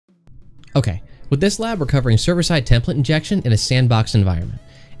Okay, with this lab, we're covering server-side template injection in a sandbox environment.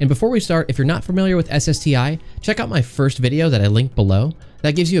 And before we start, if you're not familiar with SSTI, check out my first video that I linked below.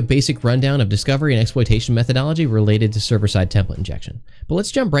 That gives you a basic rundown of discovery and exploitation methodology related to server-side template injection. But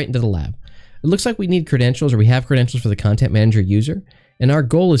let's jump right into the lab. It looks like we need credentials, or we have credentials for the content manager user, and our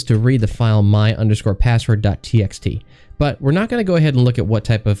goal is to read the file my_password.txt. But we're not going to go ahead and look at what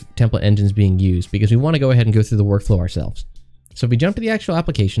type of template engine is being used, because we want to go ahead and go through the workflow ourselves. So if we jump to the actual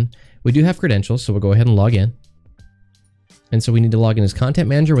application, we do have credentials, so we'll go ahead and log in. And so we need to log in as content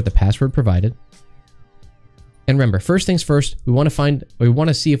manager with the password provided. And remember, first things first, we want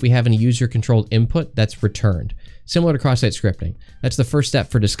to see if we have any user controlled input that's returned, similar to cross-site scripting. That's the first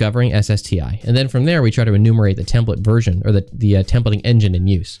step for discovering SSTI. And then from there, we try to enumerate the template version, or the templating engine in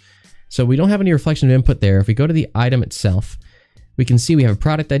use. So we don't have any reflection of input there. If we go to the item itself, we can see we have a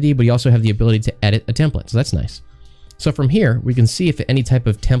product ID, but we also have the ability to edit a template. So that's nice. So from here, we can see if any type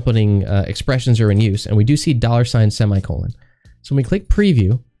of templating expressions are in use, and we do see $! semicolon. So when we click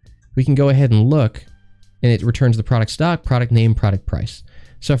preview, we can go ahead and look, and it returns the product stock, product name, product price.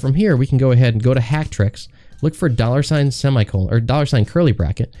 So from here, we can go ahead and go to Hacktricks, look for $ semicolon, or $ curly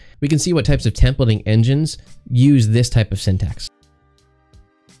bracket. We can see what types of templating engines use this type of syntax.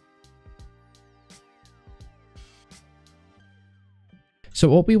 So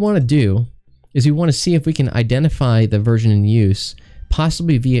what we want to do is we want to see if we can identify the version in use,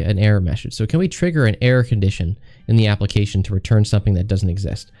 possibly via an error message. So can we trigger an error condition in the application to return something that doesn't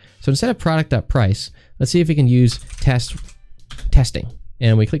exist? So instead of product.price, let's see if we can use testing.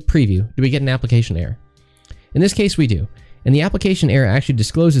 And we click preview. Do we get an application error? In this case, we do. And the application error actually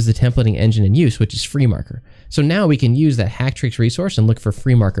discloses the templating engine in use, which is FreeMarker. So now we can use that Hacktricks resource and look for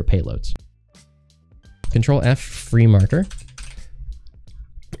FreeMarker payloads. Control F, FreeMarker.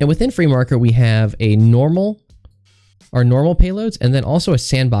 And within FreeMarker, we have our normal payloads, and then also a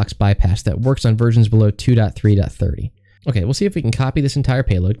sandbox bypass that works on versions below 2.3.30. Okay, we'll see if we can copy this entire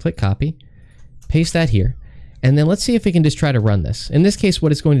payload. Click copy, paste that here, and then let's see if we can just try to run this. In this case,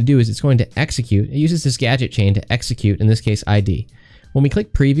 what it's going to do is it's going to execute. It uses this gadget chain to execute, in this case, ID. When we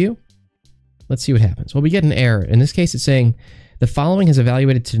click preview, let's see what happens. Well, we get an error. In this case, it's saying the following has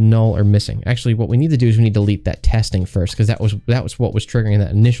evaluated to null or missing. Actually, what we need to do is we need to delete that testing first, because that was what was triggering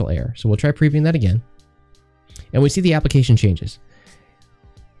that initial error. So we'll try previewing that again. And we see the application changes.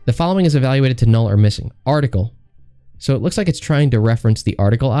 The following is evaluated to null or missing. Article. So it looks like it's trying to reference the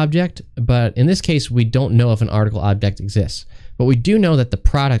article object, but in this case, we don't know if an article object exists. But we do know that the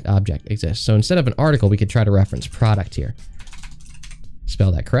product object exists. So instead of an article, we could try to reference product here.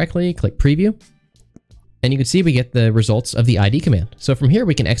 Spell that correctly, click preview. And you can see we get the results of the ID command. So from here,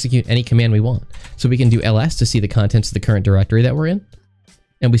 we can execute any command we want. So we can do ls to see the contents of the current directory that we're in.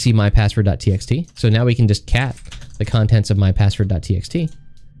 And we see mypassword.txt. So now we can just cat the contents of mypassword.txt.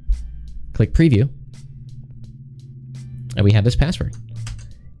 Click preview. And we have this password.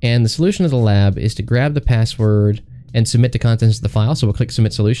 And the solution of the lab is to grab the password and submit the contents of the file. So we'll click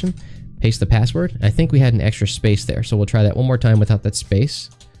submit solution, paste the password. I think we had an extra space there. So we'll try that one more time without that space.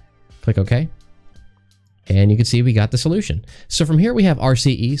 Click OK. And you can see we got the solution. So from here we have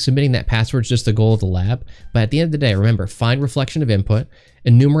RCE. Submitting that password is just the goal of the lab. But at the end of the day, remember, find reflection of input,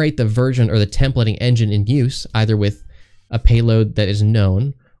 enumerate the version or the templating engine in use, either with a payload that is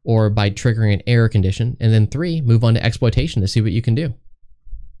known or by triggering an error condition. And then 3, move on to exploitation to see what you can do.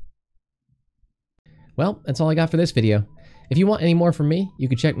 Well, that's all I got for this video. If you want any more from me, you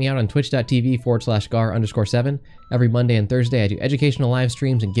can check me out on twitch.tv/gar_7. Every Monday and Thursday, I do educational live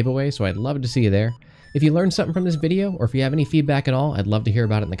streams and giveaways, so I'd love to see you there. If you learned something from this video, or if you have any feedback at all, I'd love to hear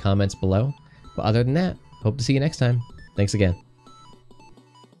about it in the comments below. But other than that, hope to see you next time. Thanks again.